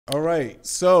All right.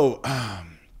 So,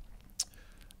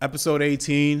 episode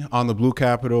 18 on the Blue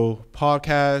Capital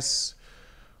podcast.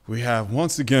 We have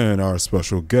once again our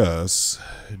special guest,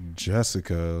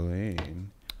 Jessica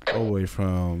Lane, all the way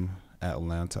from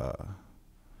Atlanta.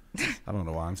 I don't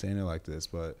know why I'm saying it like this,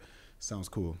 but it sounds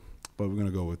cool. But we're going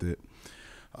to go with it.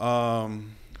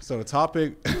 So the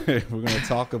topic we're going to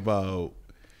talk about,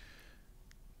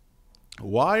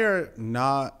 why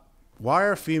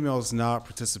are females not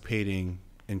participating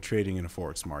in trading in the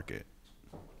forex market?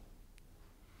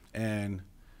 And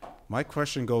my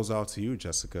question goes out to you,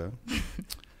 Jessica.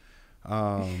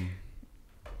 I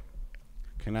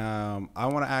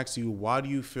want to ask you, why do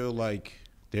you feel like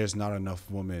there's not enough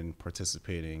women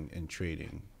participating in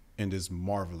trading in this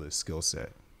marvelous skill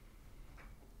set?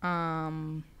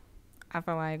 I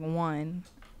feel like, one,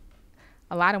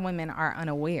 a lot of women are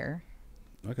unaware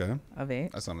of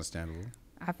it. That's understandable.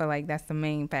 I feel like that's the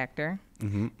main factor.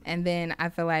 Mm-hmm. And then I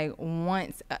feel like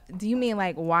do you mean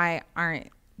like why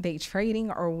aren't they trading,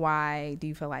 or why do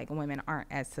you feel like women aren't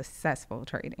as successful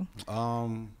trading?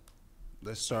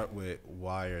 Let's start with,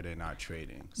 why are they not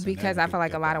trading? So because I feel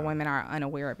like a lot of women are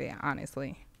unaware of it,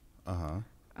 honestly.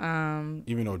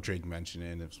 Even though Drake mentioned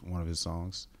it in one of his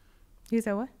songs. You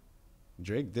said what?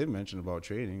 Drake did mention about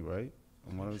trading, right?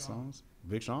 In one of his songs?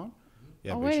 Big Sean?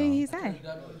 Yeah, What did he say?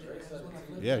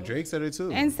 Yeah, Drake said it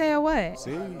too. And said what? See?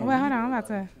 Well, hold on, I'm about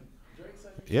to.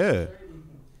 Yeah.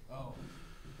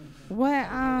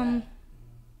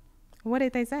 What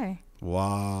did they say?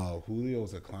 Wow,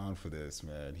 Julio's a clown for this,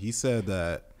 man. He said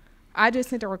that. I just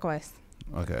sent a request.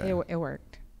 Okay. It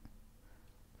worked.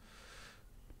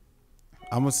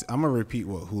 I'm gonna repeat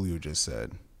what Julio just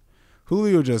said.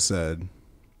 Julio just said,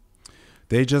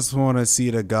 they just want to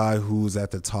see the guy who's at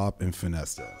the top and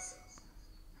finesse them.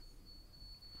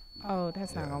 Oh,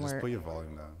 that's not gonna just work. put your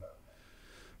volume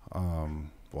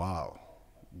down. Wow.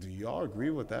 Do y'all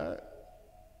agree with that?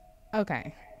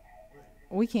 Okay.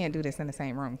 We can't do this in the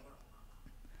same room.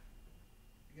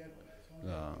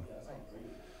 No.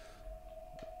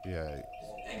 Yeah.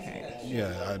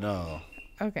 Yeah, I know.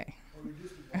 Okay.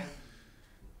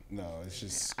 No, it's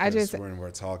just when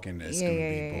we're talking, it's yeah, going to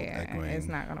be both echoing. It's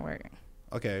not going to work.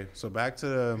 Okay, so back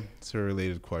to a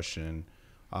related question.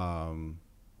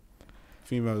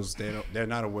 Females, they're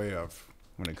not aware of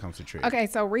when it comes to trading. Okay,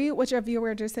 so read what your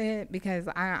viewer just said, because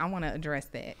I want to address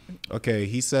that. Okay,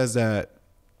 he says that.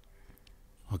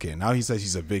 Okay, now he says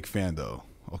he's a big fan though.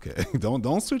 Okay,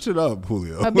 don't switch it up,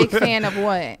 Julio. A big fan of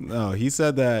what? No, he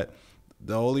said that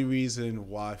the only reason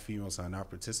why females are not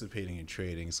participating in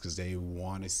trading is because they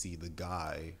want to see the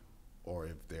guy, or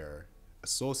if they're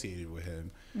associated with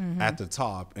him, at the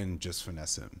top and just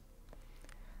finesse him.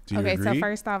 Do you agree? So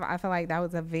first off, I feel like that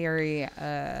was a very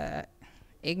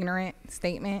ignorant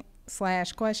statement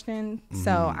 / question.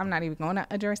 So I'm not even going to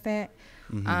address that.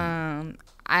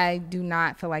 I do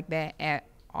not feel like that at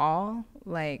all.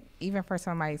 Like, even for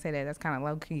somebody to say that, that's kind of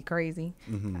low-key crazy.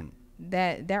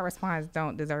 That response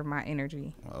don't deserve my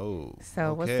energy. Oh, so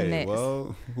okay. What's the next?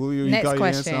 Well, Julio, you next got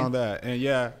question. your answer on that. And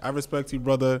yeah, I respect you,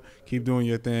 brother. Keep doing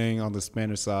your thing on the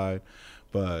Spanish side.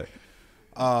 But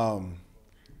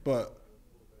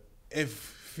if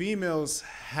females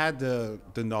had the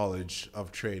knowledge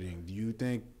of trading, do you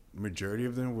think majority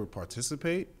of them would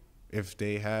participate if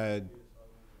they had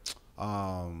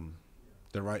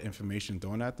the right information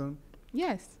thrown at them?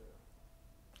 Yes.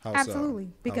 How absolutely.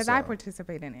 So? Because How I so?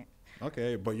 participate in it.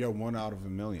 Okay, but you're 1 out of a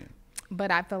million.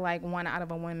 But I feel like 1 out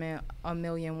of a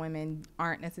million women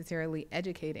aren't necessarily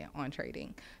educated on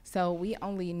trading. So we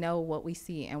only know what we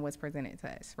see and what's presented to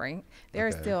us, right? There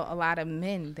are still a lot of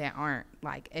men that aren't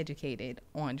like educated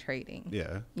on trading.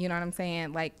 Yeah. You know what I'm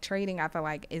saying? Like, trading, I feel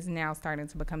like, is now starting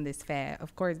to become this fad,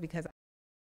 of course, because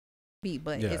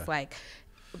it's like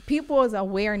people's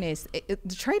awareness.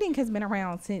 The trading has been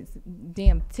around since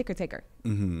damn ticker taker.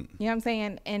 You know what I'm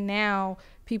saying? And now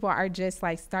people are just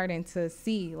like starting to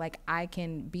see, like, I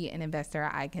can be an investor,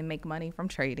 I can make money from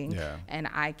trading, and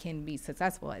I can be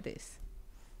successful at this.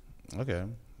 Okay,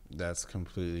 that's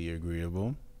completely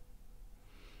agreeable,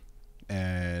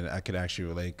 and I could actually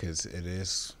relate because it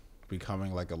is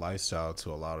becoming like a lifestyle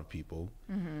to a lot of people,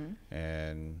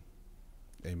 and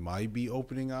it might be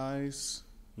opening eyes,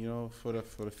 you know, for the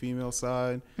female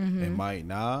side. It might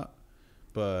not,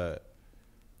 but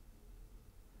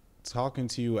talking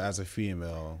to you as a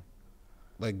female,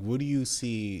 like, what do you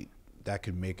see that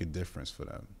could make a difference for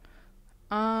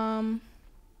them?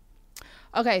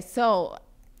 Okay, so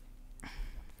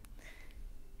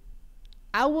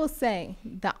I will say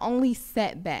the only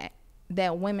setback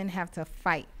that women have to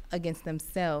fight against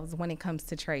themselves when it comes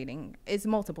to trading. It's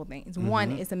multiple things.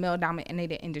 One, it's a male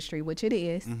dominated industry, which it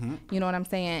is. You know what I'm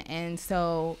saying? And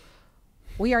so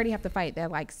we already have to fight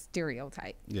that like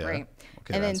stereotype, right?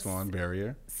 Okay, and that's one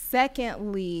barrier.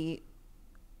 Secondly,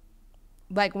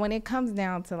 like when it comes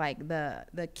down to like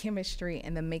the chemistry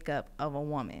and the makeup of a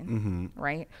woman,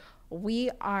 right?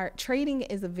 Trading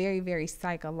is a very, very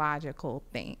psychological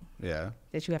thing. Yeah.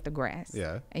 That you have to grasp.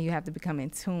 Yeah. And you have to become in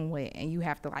tune with, and you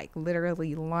have to like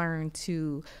literally learn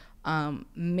to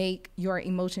make your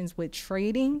emotions with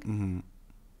trading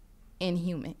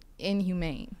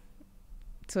inhumane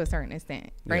to a certain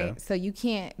extent, right? Yeah. So you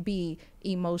can't be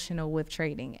emotional with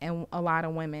trading, and a lot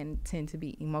of women tend to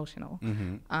be emotional.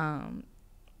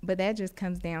 But that just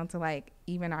comes down to like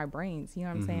even our brains, you know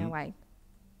what I'm saying? Like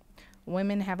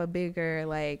women have a bigger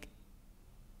like,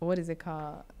 what is it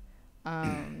called?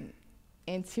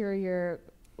 Anterior,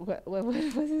 what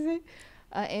is it?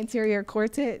 Anterior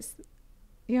cortex.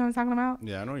 You know what I'm talking about?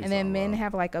 Yeah, I know what you're And then talking men about.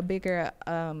 have like a bigger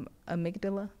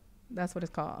amygdala. That's what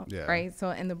it's called, Yeah. right?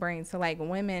 So in the brain, so like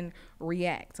women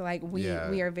react. So like we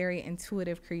are very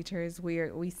intuitive creatures.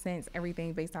 We sense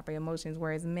everything based off of emotions,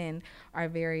 whereas men are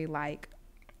very like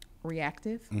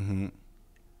reactive and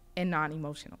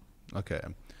non-emotional. Okay.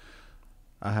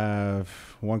 I have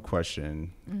one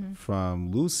question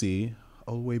from Lucy,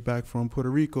 all the way back from Puerto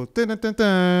Rico. Dun, dun, dun,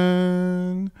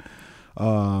 dun.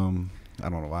 I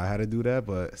don't know why I had to do that,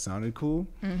 but it sounded cool.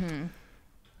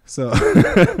 So,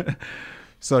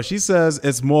 so she says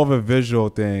it's more of a visual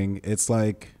thing. It's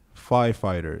like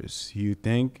firefighters. You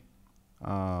think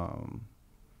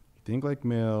like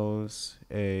males.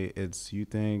 You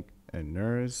think a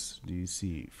nurse. Do you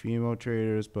see female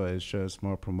traders? But it's just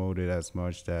more promoted as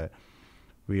much that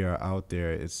we are out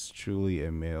there. It's truly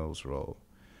a male's role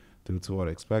due to what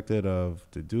expected of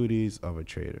the duties of a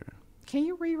trader. Can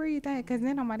you reread that? Because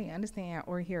then nobody understand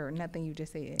or hear nothing you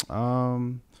just said.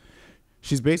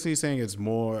 She's basically saying it's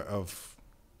more of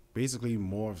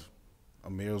a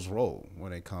male's role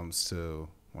when it comes to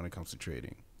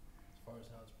trading. As far as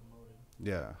how it's promoted.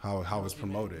 Yeah, how it's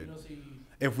promoted. You don't see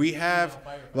If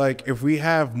we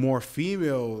have more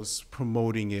females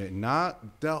promoting it,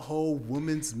 not the whole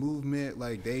women's movement,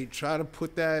 like they try to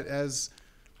put that as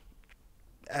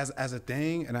a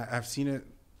thing, and I've seen it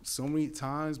so many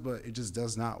times, but it just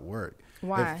does not work.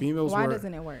 Why? Why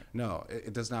doesn't it work? No,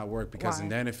 it does not work because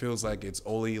then it feels like it's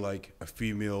only like a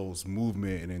females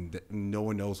movement, and then no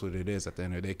one knows what it is at the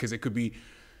end of the day, because it could be.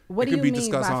 What do you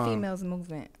mean by females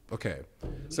movement? Okay,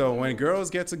 so when girls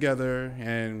get together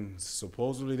and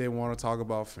supposedly they want to talk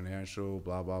about financial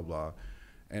blah blah blah,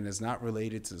 and it's not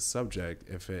related to the subject,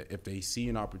 if they see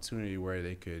an opportunity where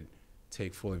they could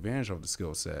take full advantage of the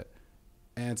skill set,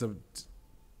 and to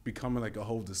becoming like a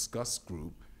whole discuss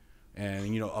group,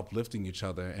 and uplifting each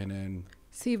other, and then.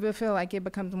 So you feel like it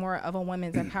becomes more of a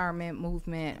women's empowerment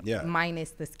movement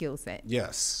minus the skill set.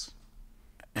 Yes.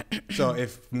 So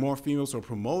if more females are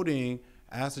promoting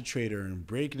as a trader and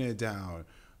breaking it down,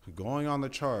 going on the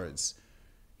charts,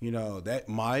 that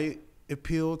might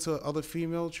appeal to other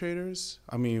female traders.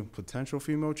 I mean, potential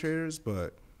female traders,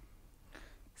 but.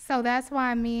 So that's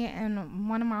why me and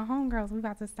one of my homegirls, we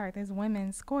about to start this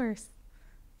women's course.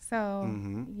 So,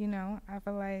 I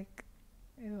feel like.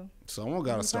 Someone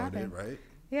got to start it, right?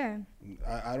 Yeah.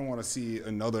 I don't want to see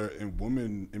another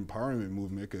women empowerment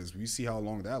movement, because we see how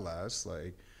long that lasts.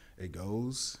 Like, it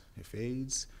goes, it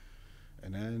fades,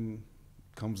 and then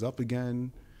comes up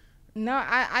again. No,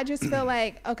 I just feel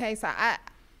like,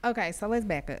 so let's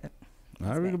back up.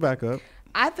 All right, we can back up.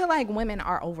 I feel like women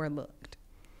are overlooked.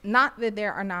 Not that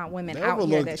there are not women out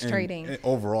here that's trading.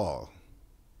 Overall.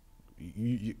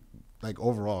 You like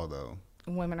overall, though.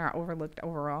 Women are overlooked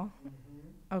overall?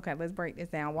 Okay, let's break this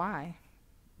down. Why?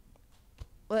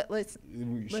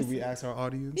 Should we ask our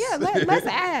audience? Yeah, let's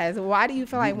ask. Why do you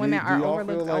feel like women are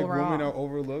overlooked feel like overall? Women are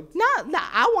overlooked? No,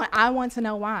 I want to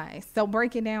know why. So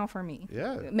break it down for me.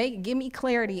 Yeah. Give me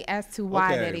clarity as to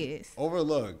why that is.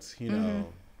 Overlooked,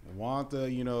 want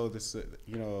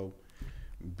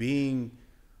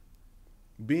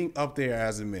being up there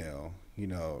as a male,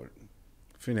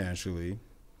 financially,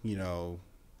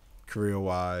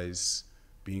 career-wise,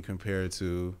 being compared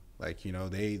to,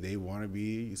 they want to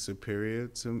be superior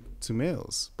to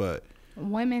males, but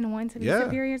women want to be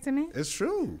superior to men. It's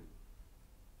true.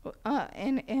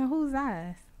 In whose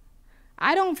eyes?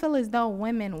 I don't feel as though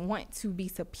women want to be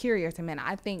superior to men.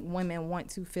 I think women want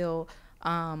to feel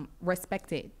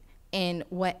respected in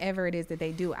whatever it is that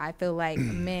they do. I feel like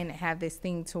men have this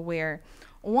thing to where,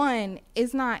 one,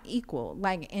 it's not equal.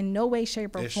 Like, in no way,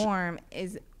 shape, or form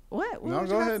What? No, was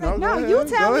go you ahead. about to say? No, go you ahead.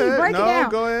 tell Go me. ahead. Break No, it down.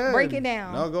 go ahead. Break it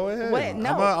down. No, go ahead. What?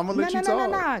 No, I'm gonna let you talk.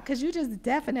 No, because you just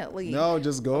definitely. No,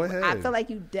 just go ahead. I feel like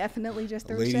you definitely just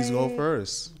threw Ladies shade. go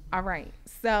first. All right.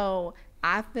 So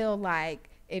I feel like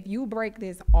if you break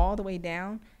this all the way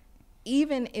down,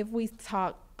 even if we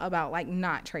talk about like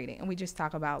not trading and we just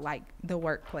talk about like the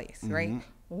workplace, right?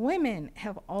 Women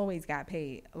have always got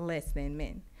paid less than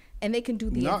men. And they can do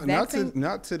the exact same.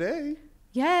 Not today.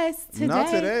 Yes, today. Not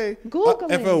today. Google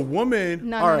it. If a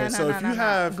woman, No, all no, right. no, So no, if no, you no.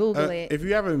 have, Google it. if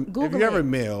you have a Google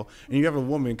male and you have a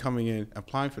woman coming in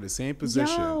applying for the same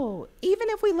position, Yo, even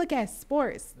if we look at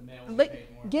sports, The man will look,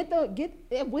 get paid more. get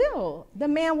it will. The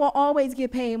man will always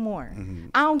get paid more. Mm-hmm.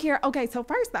 I don't care. Okay, so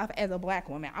first off, as a black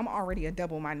woman, I'm already a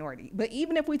double minority. But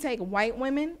even if we take white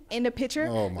women in the picture,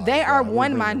 Oh my they are God, we're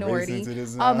one bringing race minority. into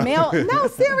this A now. male, no,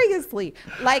 seriously.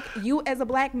 Like you as a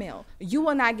black male, you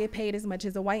will not get paid as much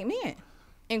as a white man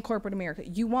in corporate America.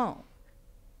 You won't.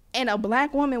 And a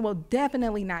black woman will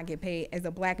definitely not get paid as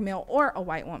a black male or a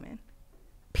white woman.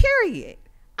 Period.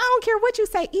 I don't care what you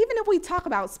say. Even if we talk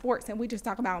about sports and we just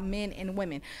talk about men and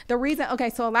women. The reason, okay,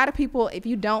 so a lot of people, if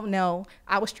you don't know,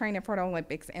 I was training for the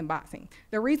Olympics in boxing.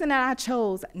 The reason that I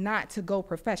chose not to go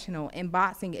professional in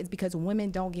boxing is because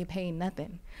women don't get paid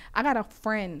nothing. I got a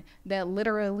friend that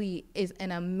literally is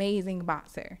an amazing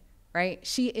boxer, right?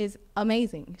 She is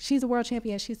amazing. She's a world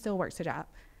champion. She still works a job.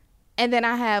 And then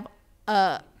I have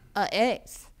a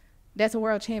ex that's a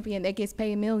world champion that gets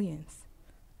paid millions.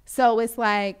 So it's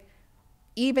like,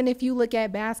 even if you look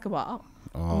at basketball,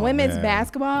 women's man.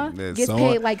 basketball There's gets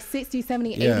someone- paid like $60,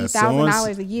 $70, Yeah,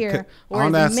 $80,000 a year, on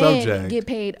whereas that men subject- get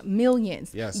paid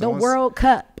millions. Yeah, the someone's- World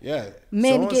Cup, yeah,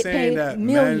 men someone's get saying paid that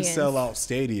millions. men sell out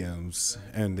stadiums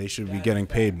and they should be getting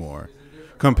paid more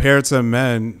compared to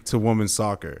men to women's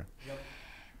soccer. Yep.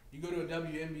 You go to a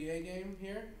WNBA game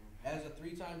here as a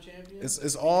 3-time champion.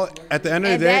 It's all at the end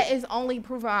of And the day. that is only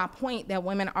proving our point that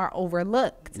women are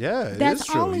overlooked. Yeah, it That's is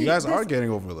true. only- You guys are this-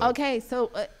 getting overlooked. Okay, so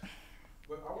But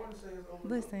I want to say it's overlooked.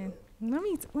 listen, let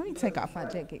me take off my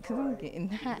jacket because I'm getting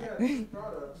hot. Yeah, these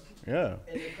products, Yeah.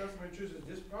 and the customer chooses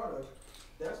this product,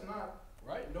 that's not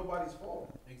Right. nobody's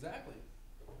fault. Exactly.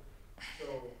 So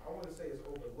I want to say it's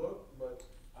overlooked, but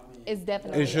I mean, It's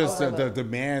definitely It's just that the overlooked.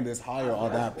 demand is higher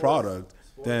on that Sports- product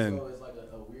sports, than. though, is like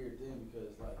a weird thing because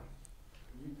like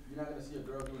you're not gonna see a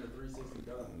girl doing a 360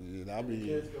 dunk. Yeah, that'd The be.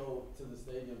 kids go to the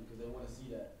stadium because they want to see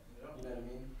that. You know what I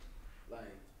mean?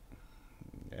 Like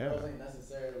girls Yeah. ain't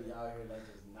necessarily out here like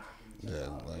just knocking each Yeah, other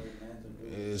out. like, Where men's are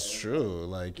doing It's it. true.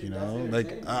 Like, you That's know, like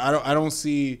entertaining. I don't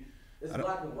see. It's I don't-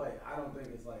 black and white. I don't think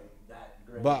it's like that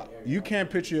great. But area. you can't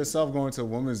picture yourself going to a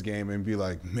women's game and be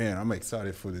like, man, I'm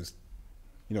excited for this,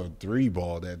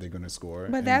 3-ball that they're gonna score.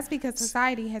 But And that's because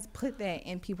society has put that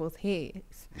in people's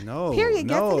heads. no, Period.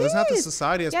 no, Yes, it it's not the is.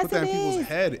 society that's Yes, put that in it people's is.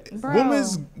 head.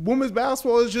 Bro. Women's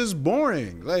basketball is just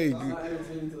boring. Like, It's not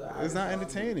entertaining to the it's not average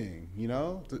person. entertaining.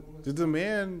 The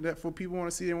demand that for people want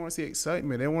to see, they want to see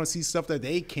excitement. They want to see stuff that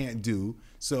they can't do.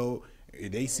 So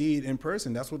if they see it in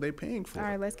person, that's what they're paying for. All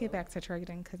right, let's get back to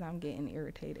trading because I'm getting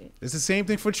irritated. It's the same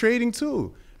thing for trading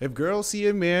too. If girls see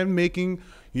a man making,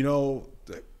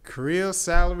 the career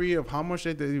salary of how much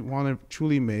that they want to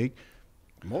truly make,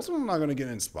 most of them are not going to get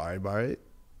inspired by it.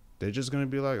 They're just going to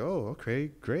be like, oh, okay,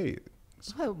 great.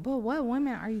 But what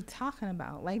women are you talking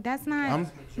about? Like that's not.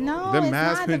 The No, it's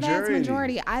mass not the vast majority.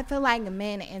 majority. I feel like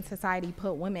men in society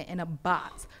put women in a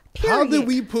box. How Period. did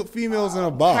we put females in a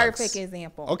box? Perfect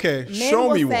example. Okay, Men show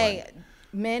will me say, one.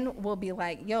 Men will be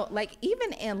like, yo, like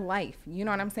even in life, you know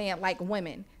what I'm saying? Like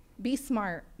women, be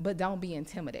smart, but don't be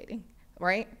intimidating,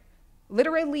 right?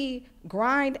 Literally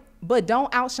grind, but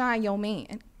don't outshine your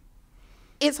man.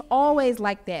 It's always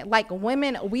like that. Like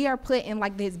women, we are put in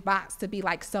like this box to be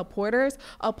like supporters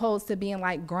opposed to being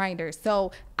like grinders.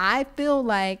 So I feel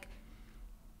like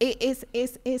it's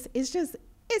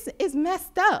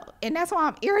messed up. And that's why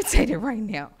I'm irritated right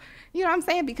now. You know what I'm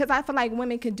saying? Because I feel like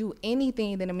women can do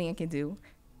anything that a man can do.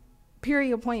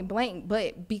 Period, point blank.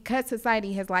 But because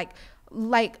society has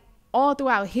like all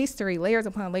throughout history, layers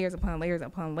upon layers upon layers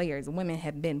upon layers, women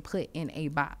have been put in a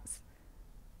box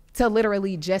to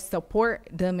literally just support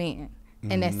the man.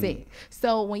 And that's it.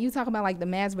 So when you talk about like the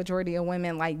mass majority of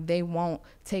women, like they won't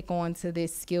take on to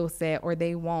this skill set or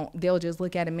they'll just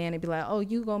look at a man and be like, oh,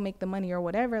 you go make the money or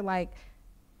whatever. Like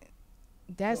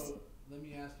that's, So let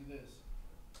me ask you this: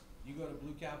 you go to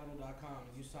BlueCapital.com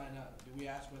and you sign up. Do we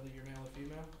ask whether you're male or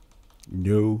female?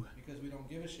 No. Because we don't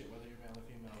give a shit whether you're male or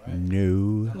female, right?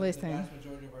 No. That's Listen. The vast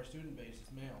majority of our student base is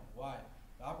male. Why?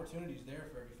 The opportunity's there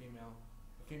for every female.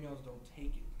 The females don't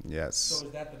take it. Yes. So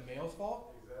is that the male's fault?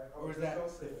 Or is that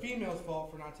the female's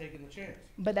fault for not taking the chance?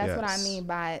 But that's what I Yes. mean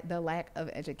by the lack of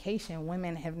education.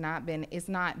 Women have not been. It's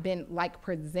not been like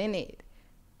presented.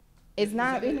 It's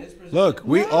not been. It's presented. Look,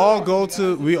 we all go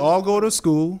to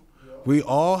school. We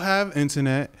all have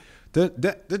internet.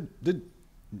 The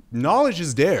knowledge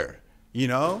is there. You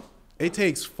know, it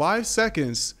takes 5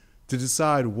 seconds to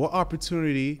decide what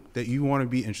opportunity that you want to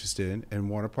be interested in and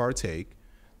want to partake.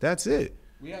 That's it.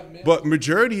 We have men. But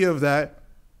majority of that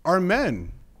are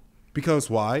men. Because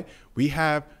why? We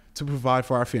have to provide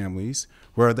for our families.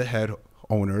 We're the head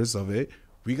owners of it.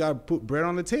 We got to put bread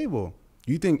on the table.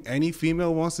 You think any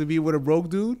female wants to be with a broke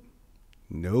dude?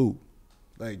 No.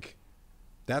 Like,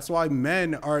 that's why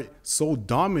men are so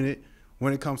dominant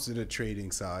when it comes to the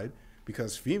trading side.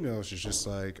 Because females are just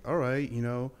like, all right, you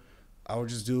know, I would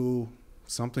just do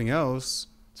something else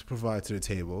to provide to the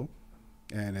table.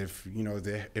 And if, you know,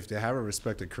 if they have a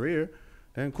respected career,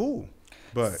 then cool.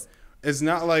 But it's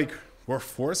not like we're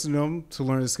forcing them to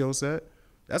learn the skill set.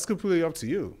 That's completely up to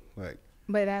you. Like,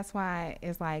 But that's why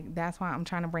it's like, that's why I'm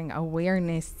trying to bring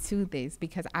awareness to this,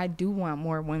 because I do want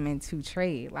more women to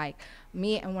trade. Like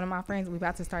me and one of my friends, we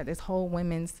about to start this whole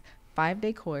women's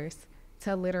 5-day course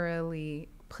to literally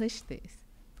push this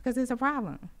because it's a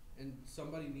problem. And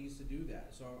somebody needs to do that.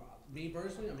 So me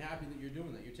personally, I'm happy that you're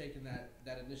doing that. You're taking that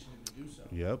initiative to do so.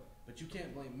 yep. But you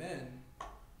can't blame men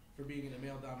for being in a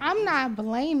male dominated. I'm not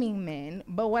blaming men,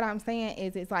 but what I'm saying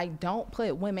is it's like, don't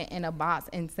put women in a box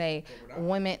and say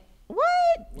women. What?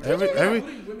 Every- We're every- not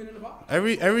putting women in a box.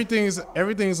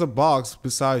 Everything's a box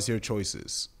besides your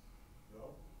choices.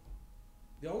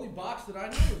 The only box that I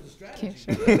know is the strategy.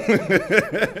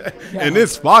 And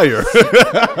it's fire.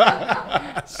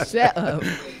 Shut up.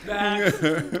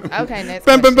 Okay, next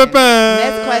Bam, bam, question.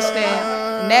 bam,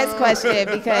 bam. Next question,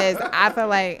 because I feel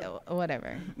like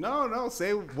whatever. No,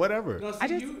 say whatever. No, see, I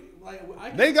just- you, like, I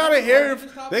can- They gotta I hear. can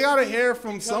stop They gotta this hear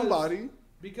from because- somebody.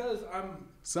 Because I'm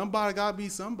Somebody gotta be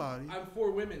somebody.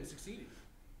 for women succeeding.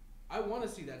 I want to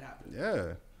see that happen.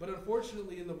 Yeah. But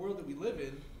unfortunately, in the world that we live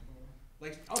in,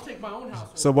 like, I'll take my own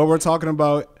household. So what we're talking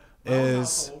about My own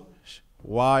is household.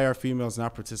 why are females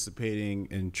not participating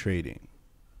in trading?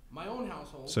 My own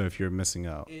household So if you're missing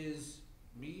out. is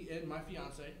me and my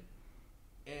fiance,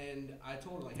 and I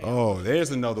told her like, hey, Oh,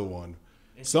 there's another one.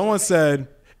 and she's Someone like, hey, said,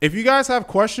 if you guys have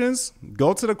questions,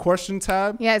 go to the question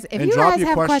tab. Yes, if and you drop guys your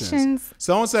have questions. questions.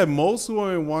 Someone said most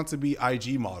women want to be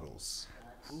IG models.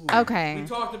 Okay. we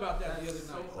talked about that the other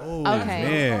night. Oh Okay.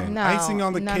 man, No. icing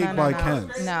on the No, cake no, by no.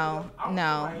 Kent. No,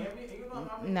 no,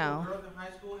 no. Girls in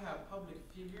high school have public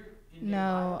figure in their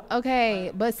No.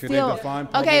 Okay, but Could they still. define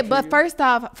public Okay, but figure?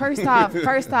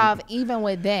 first off, even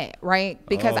with that, right?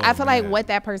 Because Oh, I feel like man. what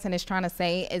that person is trying to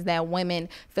say is that women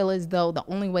feel as though the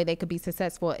only way they could be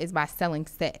successful is by selling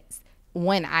sex.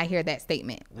 When I hear that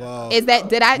statement, Well, is that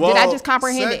did I just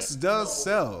comprehend sex does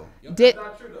sell. it? Did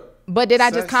I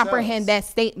just Sex comprehend sells. that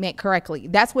statement correctly?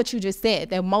 That's what you just said.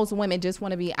 That most women just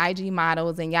want to be IG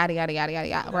models and yada yada yada yada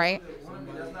yada, right?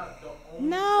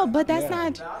 No, but that's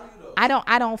not.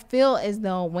 I don't feel as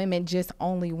though women just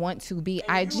only want to be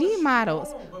IG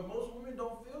models. But most women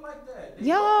don't feel like that. They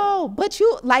Yo, but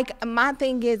you like my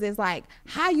thing is like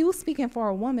how you speaking for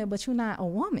a woman, but you're not a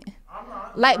woman. I'm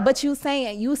not. Like, but you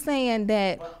saying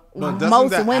that But doesn't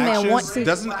most the women actions- want to.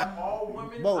 doesn't Like all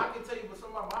women, Well- I can tell you with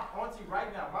somebody, my auntie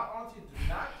right now, my auntie does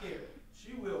not care.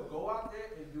 She will go out there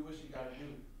and do what she gotta do.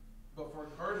 But for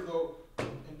her to go and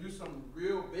do some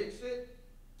real big shit,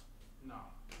 no,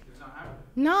 it's not happening.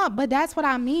 No, but that's what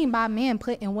I mean by men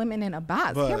putting women in a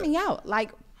box. But- Hear me out.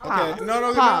 Like, pause. Okay,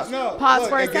 no. Pause Look,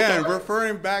 for a again, second.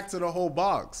 referring back to the whole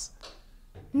box.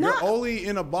 No. You're only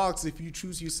in a box if you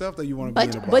choose yourself that you want to be in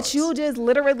a box. But you just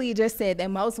literally just said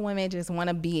that most women just want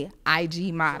to be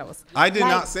IG models. I did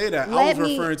Like, not say that. I let was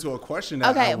me- referring to a question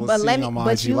that Okay, I was but let seeing me. on my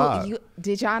But IG Live. you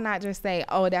did y'all not just say,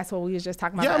 oh, that's what we was just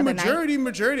talking about Yeah, the other night?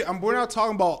 majority. We're not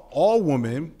talking about all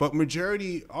women, but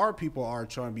majority our people are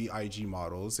trying to be IG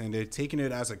models, and they're taking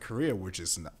it as a career, which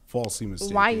is falsely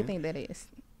mistaken. Why you think that is?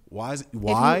 Why is If you-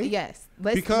 why? yes.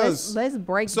 Let's Because let's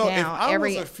break so if down I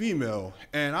every. was a female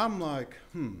and I'm like,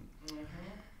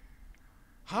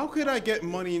 how could I get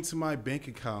money into my bank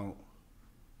account?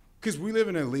 Because we live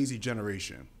in a lazy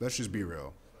generation. Let's just be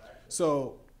real.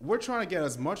 So we're trying to get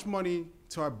as much money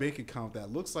to our bank account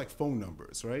that looks like phone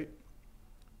numbers, right?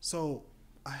 So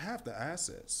I have the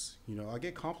assets. You know, I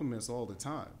get compliments all the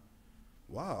time.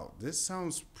 Wow, this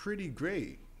sounds pretty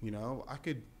great. You know, I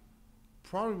could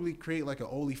probably create like an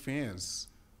OnlyFans.com.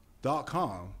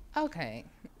 Okay,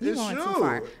 you It's going true. too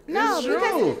far. No, It's because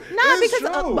true. no, It's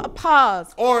because true.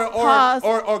 pause. Or Pause.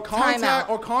 Time contact out.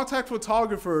 or contact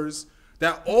photographers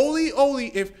That only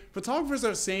if photographers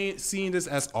are seeing this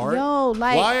as art, Yo,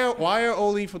 like- why are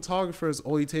only photographers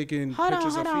only taking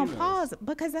pictures of females? Pause,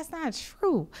 because that's not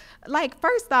true. Like,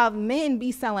 first off, men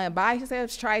be selling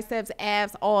biceps, triceps,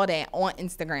 abs, all that on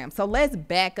Instagram. So let's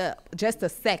back up just a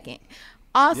second.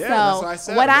 Also, Yeah, that's what I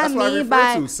said. what I That's what I mean refer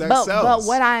by to. Sex but sells.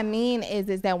 what I mean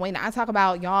is that when I talk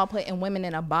about y'all putting women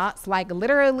in a box, like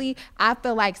literally, I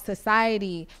feel like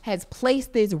society has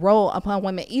placed this role upon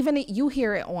women. Even you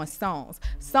hear it on songs.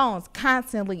 Songs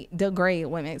constantly degrade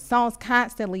women. Songs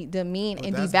constantly demean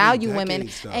and That's been devalue women.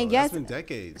 decades, though. And yes, that's been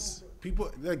decades.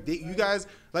 People like you guys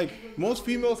like most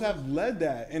females have led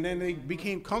that, and then they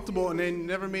became comfortable, and they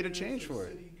never made a change for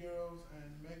it. City Girls and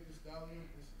Meg Thee Stallion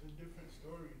is a different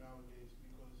story nowadays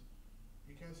because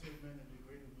you can't say men are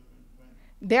degraded women.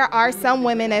 there are some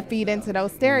women that feed into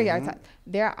those stereotypes.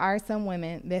 There are some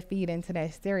women that feed into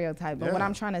that stereotype. But what Yeah.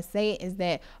 I'm trying to say is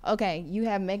that, okay, you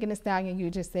have Megan Thee Stallion, you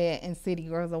just said, and City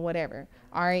Girls or whatever.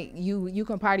 All right, you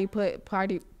can probably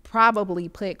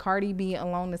put Cardi B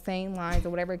along the same lines or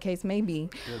whatever the case may be.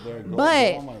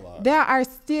 But there are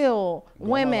still on my line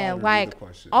women and read like the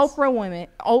questions.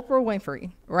 Oprah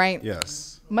Winfrey, right?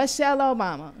 Yes. Michelle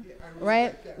Obama,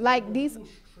 right? Like these. Who's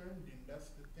trending? That's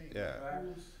the thing. Yeah.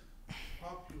 Who's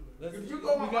popular? If you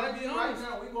go we on gotta be IG right honest.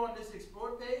 now, we go on this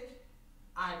explore page,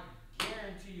 I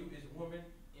guarantee you it's women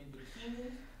in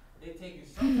bikinis, they taking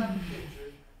some type of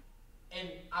picture, and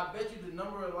I bet you the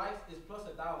number of likes is plus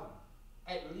 1,000,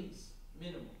 at least,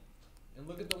 minimum. And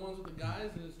look at the ones with the guys,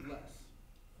 and it's less.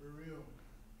 For real.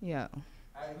 Yeah.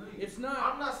 At least. It's not-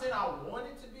 I'm not saying I want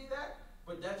it to be that,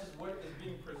 but that's just what is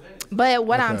being presented. But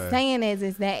what I'm Okay. saying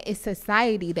is that it's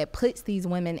society that puts these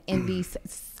women in these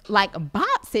like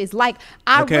boxes. Like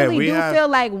I Okay, really we do have- feel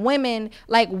like women,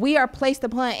 like we are placed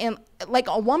upon, and like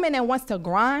a woman that wants to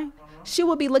grind, she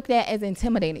will be looked at as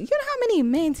intimidating. You know how many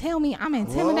men tell me I'm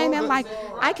intimidating? Well, Like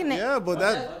I can. Yeah, but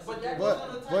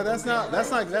that's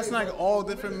not all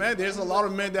different men. There's a lot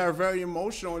of men that are very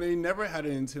emotional, and they never had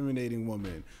an intimidating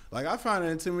woman. Like I find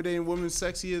an intimidating woman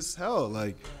sexy as hell.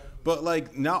 Like, but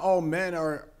like not all men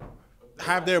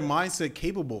have their mindset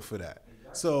capable for that.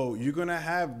 So you're gonna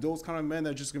have those kind of men that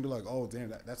are just gonna be like, oh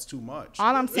damn, that's too much.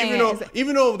 All I'm saying is-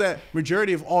 even though that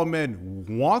majority of all men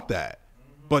want that,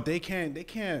 but they can't.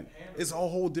 It's a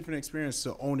whole different experience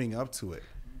to owning up to it.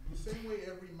 The same way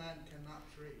every man cannot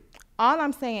trade. All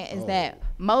I'm saying is that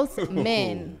most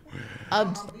men. I'm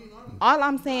being honest. All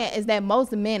I'm saying is that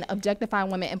most men objectify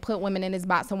women and put women in this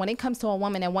box. So when it comes to a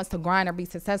woman that wants to grind or be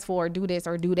successful or do this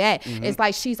or do that, it's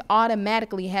like she's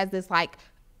automatically has this like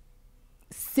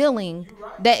ceiling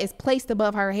that is placed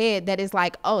above her head that is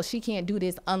like, oh, she can't do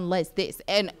this unless this.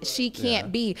 And she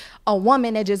can't be a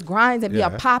woman that just grinds and be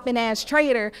Yeah. a popping ass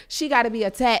trader. She got to be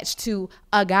attached to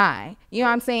a guy. You know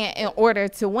what I'm saying? In order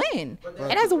to win. And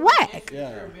that's whack. If you're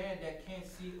a man that can't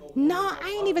see a No, woman I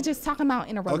ain't even just talking about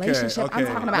in a relationship. I'm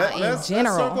talking about Let's in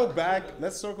general.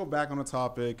 Let's circle back on the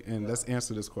topic and let's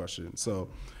answer this question. So,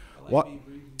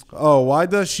 why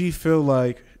does she feel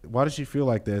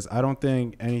like this? I don't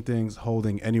think anything's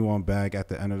holding anyone back. At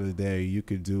the end of the day, you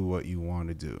could do what you want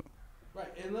to do. Right,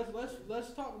 and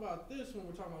let's talk about this when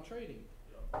we're talking about trading.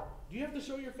 Do you have to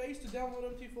show your face to download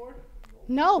MT4?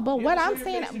 No, but You what have to I'm show your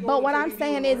saying, face to go but on what the I'm trading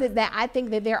saying dealer, is that I think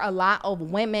that there are a lot of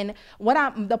women.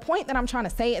 The point that I'm trying to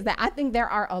say is that I think there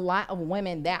are a lot of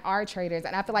women that are traders,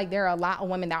 and I feel like there are a lot of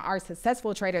women that are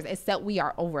successful traders, except we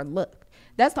are overlooked.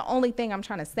 That's the only thing I'm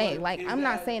trying to say. But Like is I'm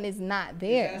not that- saying it's not Is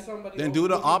there. that somebody Then do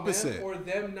the overlooking them opposite. or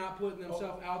them not putting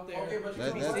themselves out there Okay, but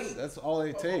to be seen? That's all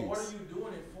it But takes. what are you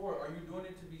doing it for? Are you doing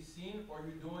it to be seen, or are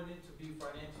you doing it to be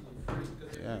financially free?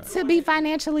 'Cause if Yeah. you're To doing be it-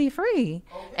 financially free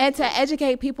Okay. and to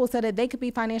educate people so that they could be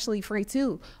financially free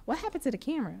too. What happened to the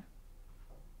camera?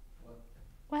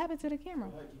 What happened to the camera?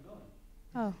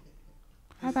 Oh,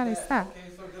 I thought it that- stopped. Okay,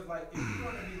 so just like if you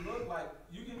want to be looked like,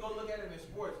 you can go look at it in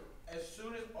sports. As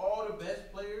soon as all the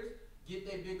best players get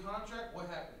their big contract, what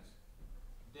happens?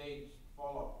 They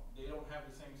fall off. They don't have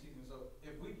the same season. So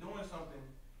if we doing something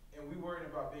and we worrying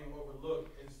about being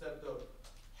overlooked instead of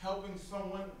helping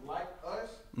someone like us,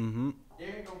 Mm-hmm. there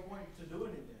ain't no point to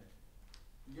doing it then.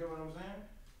 You get what I'm saying?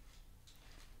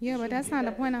 Yeah, It but shouldn't that's be not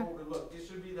the that point. it's overlooked. It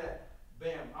should be that,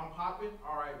 bam, I'm popping.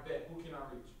 All right, bet. Who can I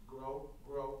reach? Grow.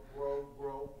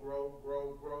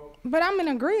 But I'm in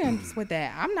agreement with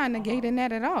that. I'm not negating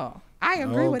that at all. I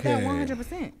agree with that Okay.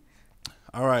 100%.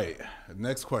 All right.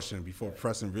 Next question before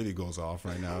Preston really goes off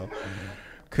right now.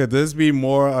 Could this be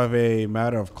more of a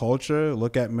matter of culture?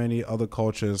 Look at many other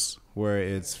cultures where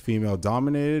it's female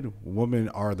dominated. Women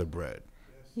are the bread.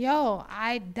 Yo,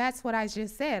 that's what I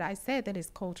just said. I said that it's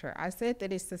culture. I said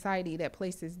that it's society that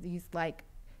places these like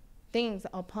things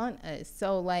upon us.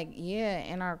 So like, yeah,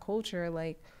 in our culture,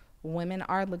 like women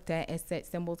are looked at as sex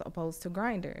symbols opposed to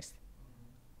grinders.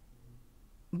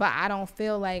 But I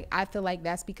feel like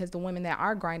that's because the women that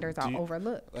are grinders are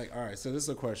overlooked. Like, all right, so this is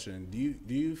a question.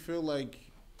 Do you feel like,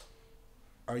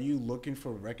 are you looking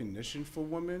for recognition for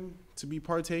women to be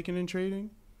partaking in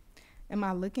trading? Am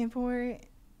I looking for it?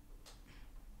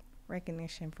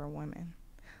 Recognition for women.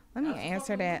 Let me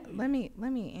answer that. Let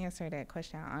me answer that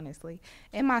question honestly.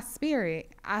 In my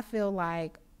spirit, I feel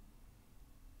like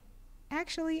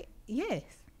actually, yes.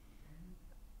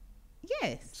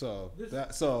 Yes.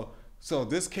 So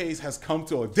this case has come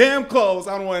to a damn close.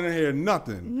 I don't want to hear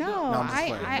nothing. No, I'm just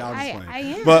playing. I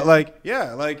am. But like,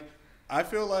 yeah, like I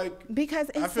feel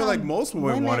like most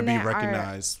women want to be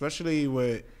recognized,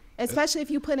 especially if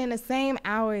you put in the same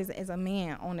hours as a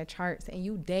man on the charts and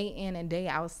you day in and day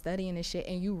out studying this shit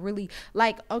and you really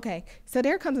like, okay, so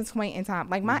there comes a point in time,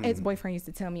 like my ex-boyfriend used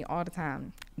to tell me all the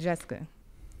time, Jessica,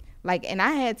 like, and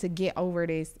I had to get over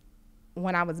this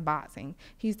when I was boxing.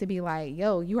 He used to be like,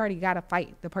 yo, you already got to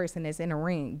fight the person that's in the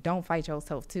ring. Don't fight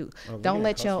yourself too. Don't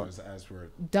let your, as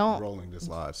we're don't, rolling this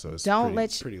live, so it's don't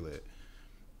pretty lit.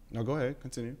 No, go ahead,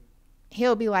 continue.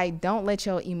 He'll be like, don't let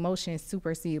your emotions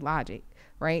supersede logic.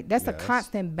 Right? That's a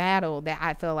constant battle that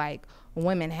I feel like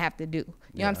women have to do.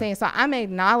 You know what I'm saying? So I'm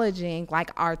acknowledging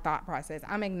like our thought process.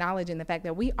 I'm acknowledging the fact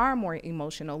that we are more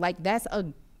emotional. Like that's a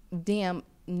damn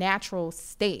natural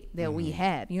state that we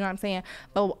have. You know what I'm saying?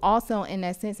 But also in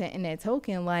that sense and in that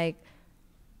token, like,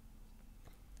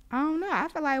 I don't know. I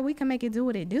feel like we can make it do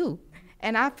what it do.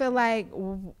 And I feel like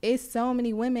it's so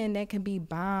many women that can be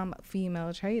bomb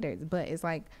female traders, but it's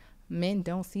like, men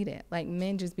don't see that. Like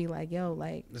men just be like, yo,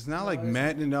 like it's not like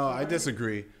men. No, I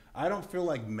disagree. I don't feel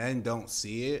like men don't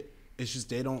see it. It's just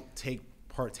they don't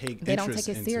partake. They don't take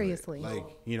it seriously. Like,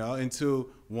 you know, until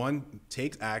one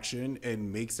takes action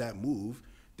and makes that move,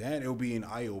 then it'll be an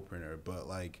eye opener. But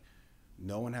like,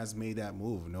 no one has made that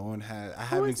move. No one has.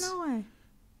 Who is no one?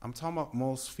 I'm talking about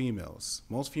most females.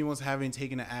 Most females haven't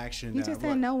taken the action. You just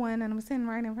said no one, and I'm sitting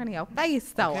right in front of your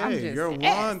face, so I'm just you're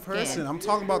one person. I'm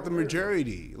talking about the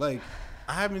majority. Like,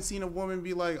 I haven't seen a woman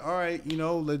be like, all right, you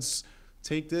know, let's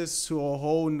take this to a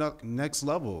whole next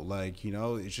level. Like, you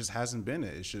know, it just hasn't been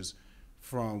it. It's just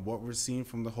from what we're seeing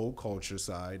from the whole culture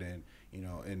side, and, you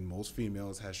know, and most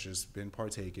females has just been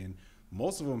partaking.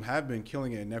 Most of them have been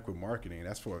killing it in network marketing.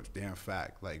 That's for a damn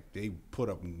fact. Like, they put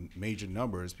up major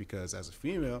numbers because as a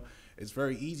female, it's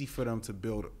very easy for them to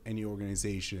build any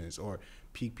organizations or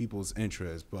pique people's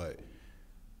interest. But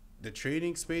the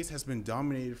trading space has been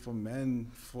dominated for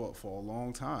men for a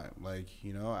long time. Like,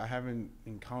 you know, I haven't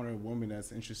encountered a woman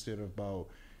that's interested about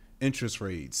interest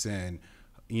rates and,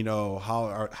 you know,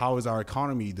 how is our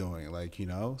economy doing? Like, you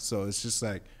know, so it's just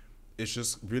like, it's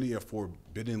just really a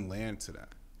forbidden land to them.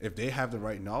 If they have the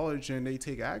right knowledge and they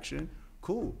take action,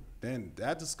 cool. Then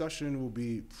that discussion will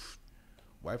be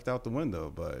wiped out the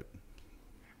window. But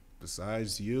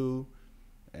besides you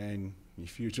and your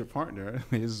future partner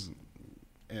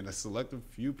and a selective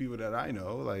few people that I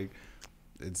know, like,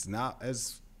 it's not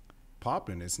as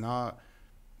popping. It's not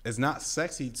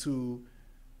sexy to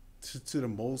the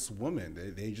most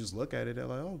women. They just look at it. They're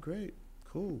like, oh, great,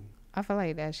 cool. I feel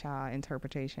like that's y'all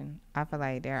interpretation. I feel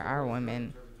like there are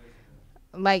women.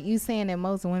 Like you saying that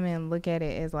most women look at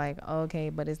it as like, okay,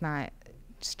 but it's not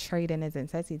trading isn't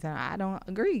sexy to them. I don't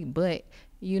agree, but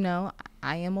you know,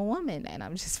 I am a woman and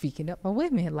I'm just speaking up for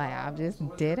women. Like I just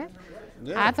did it.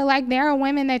 Yeah. I feel like there are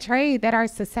women that trade that are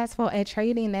successful at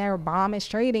trading. Their bomb is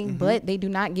trading, but they do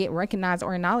not get recognized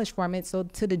or acknowledged from it. So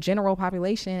to the general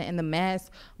population and the mass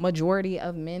majority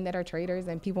of men that are traders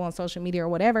and people on social media or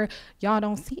whatever, y'all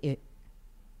don't see it.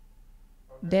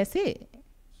 That's it.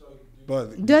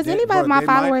 But does anybody of my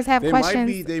followers have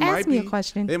questions? Ask me a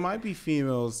question. There might be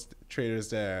females traders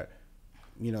that,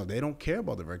 you know, they don't care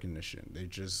about the recognition. They're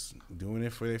just doing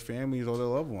it for their families or their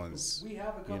loved ones. We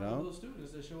have a couple of those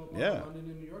students that show up on London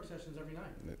and New York sessions every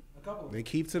night. A couple of them. They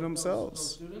keep to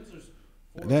themselves. Those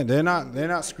students, they're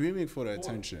not screaming for the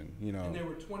attention, you know. And there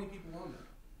were 20 people on there.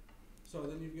 So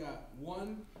then you've got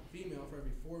one female for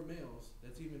every 4 males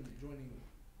that's even joining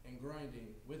and grinding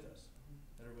with us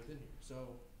that are within here. So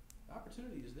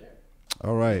opportunity is there.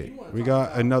 All right, we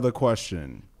got another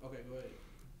question. Okay, go ahead.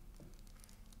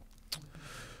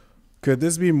 Could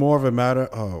this be more of a matter?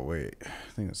 Oh wait,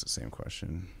 I think it's the same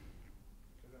question.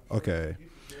 Okay,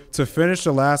 to finish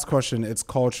the last question, it's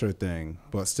culture thing,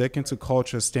 but sticking to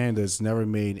culture standards never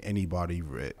made anybody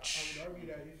rich. I would argue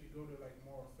that if you go to like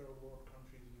more third world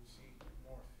countries, you see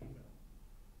more female,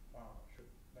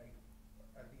 like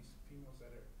at least females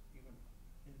that are even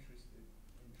interested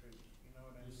in trading. You know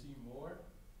what I mean? You see more?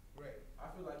 Right. I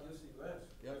feel like you'll see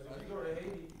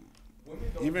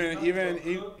even if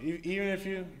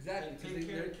you Exactly. 'Cause Take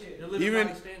care of they're kids. living even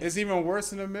by standards. it's even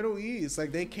worse in the Middle East.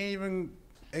 Like they can't even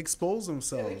expose Yeah, they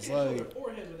themselves. can't show their Like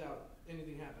forehead without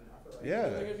anything happening. I feel like. Yeah.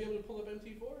 They're gonna be able to pull up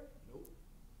MT4? Nope.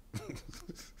 Like,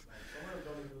 some of them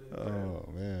don't even leave the crib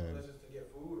oh man. unless it's to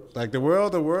get food or something.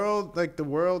 Like the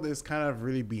world is kind of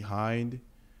really behind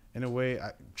in a way.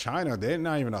 China, they're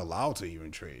not even allowed to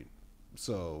even trade.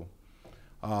 So,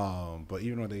 but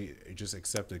even though they just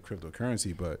accepted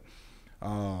cryptocurrency, but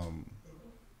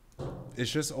it's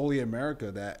just only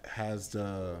America that has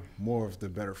the more of the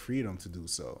better freedom to do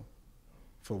so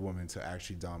for women to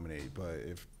actually dominate. But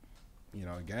if,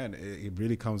 again, it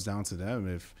really comes down to them.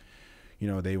 If,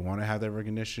 they want to have that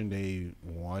recognition, they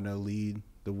want to lead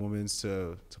the women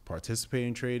to participate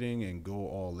in trading and go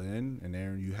all in. And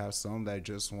then you have some that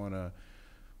just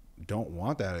don't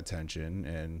want that attention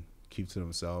and keep to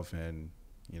themselves. And,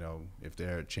 if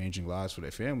they're changing lives for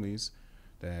their families,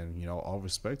 then, all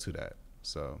respect to that.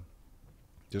 So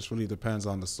just really depends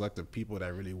on the selective people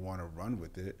that really want to run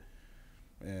with it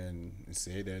and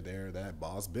say that they're that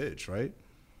boss bitch, right?